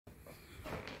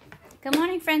Good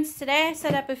morning, friends. Today I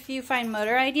set up a few fine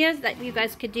motor ideas that you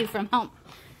guys could do from home.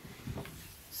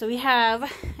 So we have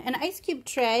an ice cube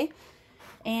tray,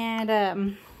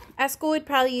 and at school we'd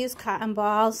probably use cotton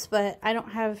balls, but I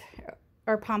don't have,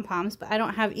 or pom-poms, but I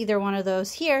don't have either one of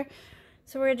those here.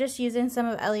 So we're just using some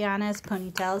of Eliana's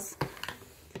ponytails.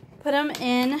 Put them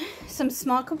in some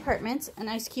small compartments. An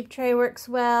ice cube tray works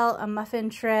well, a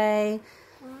muffin tray,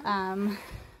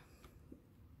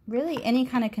 really any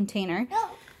kind of container.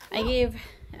 I gave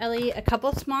Ellie a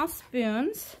couple small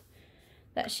spoons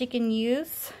that she can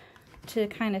use to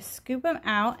kind of scoop them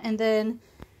out, and then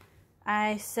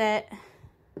I set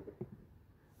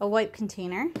a wipe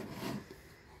container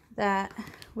that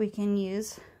we can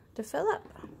use to fill up.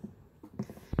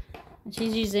 And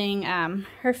she's using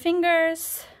her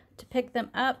fingers to pick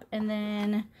them up, and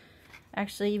then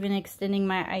actually even extending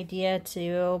my idea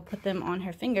to put them on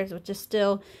her fingers, which is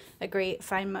still a great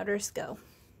fine motor skill.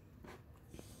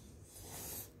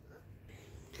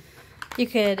 You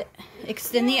could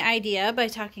extend the idea by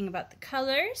talking about the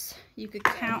colors. You could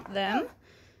count them.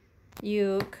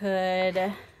 You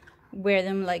could wear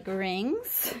them like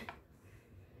rings.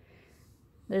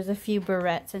 There's a few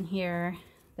barrettes in here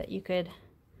that you could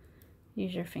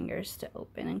use your fingers to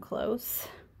open and close.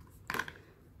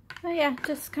 Oh yeah,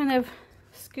 just kind of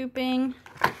scooping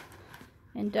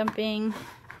and dumping.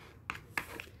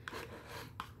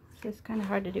 It's just kind of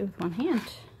hard to do with one hand.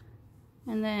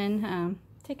 And then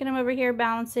taking them over here,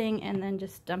 balancing, and then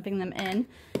just dumping them in.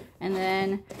 And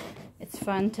then it's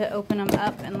fun to open them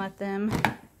up and let them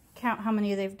count how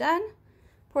many they've done,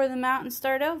 pour them out, and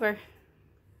start over.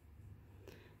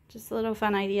 Just a little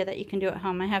fun idea that you can do at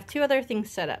home. I have two other things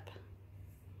set up.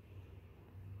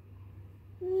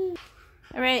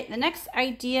 Alright, the next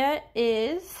idea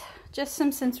is just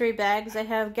some sensory bags. I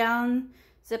have gallon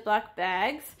Ziploc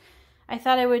bags. I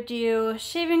thought I would do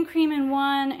shaving cream in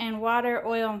one and water,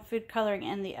 oil, and food coloring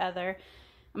in the other.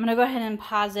 I'm going to go ahead and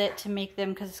pause it to make them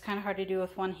because it's kind of hard to do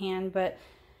with one hand. But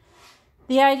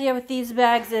the idea with these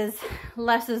bags is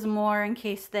less is more in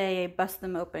case they bust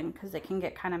them open, because it can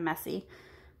get kind of messy.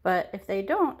 But if they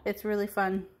don't, it's really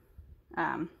fun,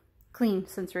 clean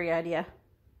sensory idea.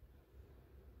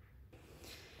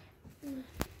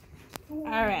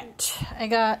 Alright, I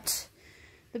got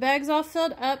the bags all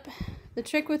filled up. The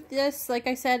trick with this, like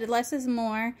I said, less is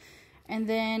more. And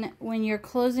then when you're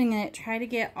closing it, try to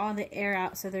get all the air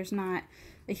out so there's not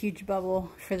a huge bubble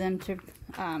for them to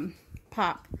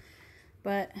pop.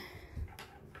 But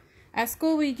at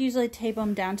school, we'd usually tape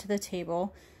them down to the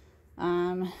table.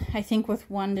 I think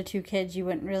with 1 to 2 kids, you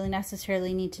wouldn't really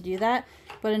necessarily need to do that.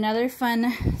 But another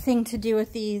fun thing to do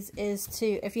with these is to,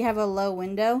 if you have a low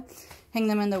window, hang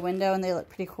them in the window, and they look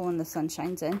pretty cool when the sun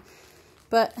shines in.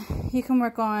 But you can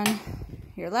work on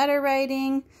your letter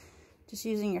writing, just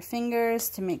using your fingers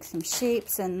to make some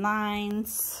shapes and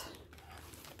lines.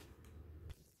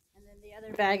 And then the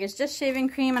other bag is just shaving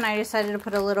cream, and I decided to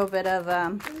put a little bit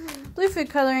of blue food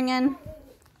coloring in.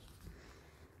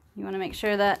 You want to make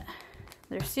sure that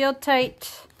they're sealed tight,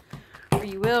 or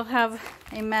you will have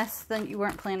a mess that you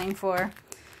weren't planning for.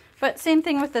 But same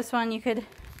thing with this one. You could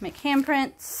make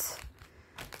handprints,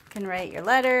 you can write your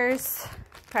letters,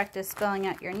 practice spelling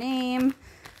out your name,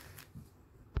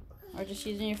 or just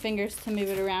using your fingers to move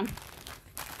it around.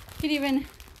 You could even,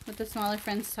 with the smaller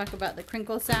friends, talk about the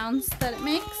crinkle sounds that it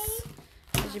makes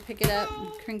as you pick it up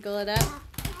and crinkle it up.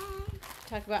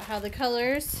 Talk about how the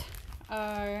colors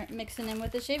are mixing in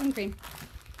with the shaving cream.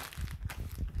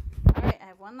 Alright, I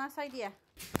have one last idea.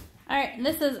 Alright,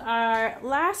 this is our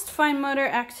last fine motor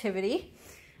activity.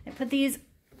 I put these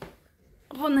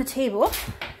on the table.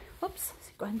 Whoops,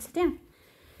 go ahead and sit down.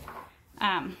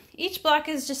 Each block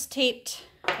is just taped.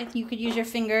 If you could use your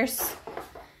fingers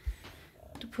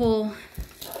to pull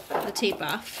the tape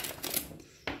off.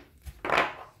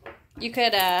 You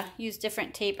could use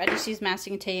different tape. I just use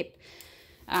masking tape.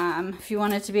 If you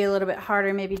want it to be a little bit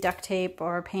harder, maybe duct tape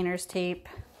or painter's tape.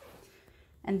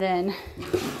 And then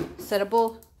set a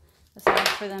bowl aside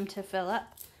for them to fill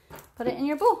up. Put it in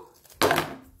your bowl.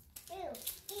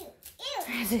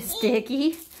 Is it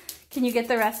sticky? Can you get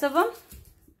the rest of them?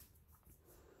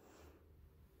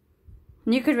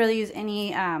 You could really use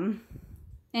any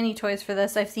toys for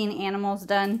this. I've seen animals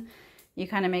done. You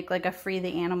kind of make like a free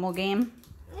the animal game.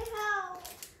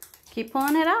 Keep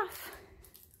pulling it off.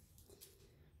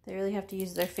 They really have to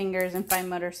use their fingers and fine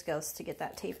motor skills to get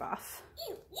that tape off.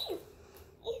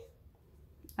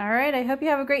 Alright, I hope you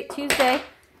have a great Tuesday.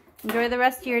 Enjoy the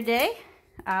rest of your day.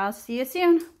 I'll see you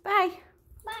soon. Bye.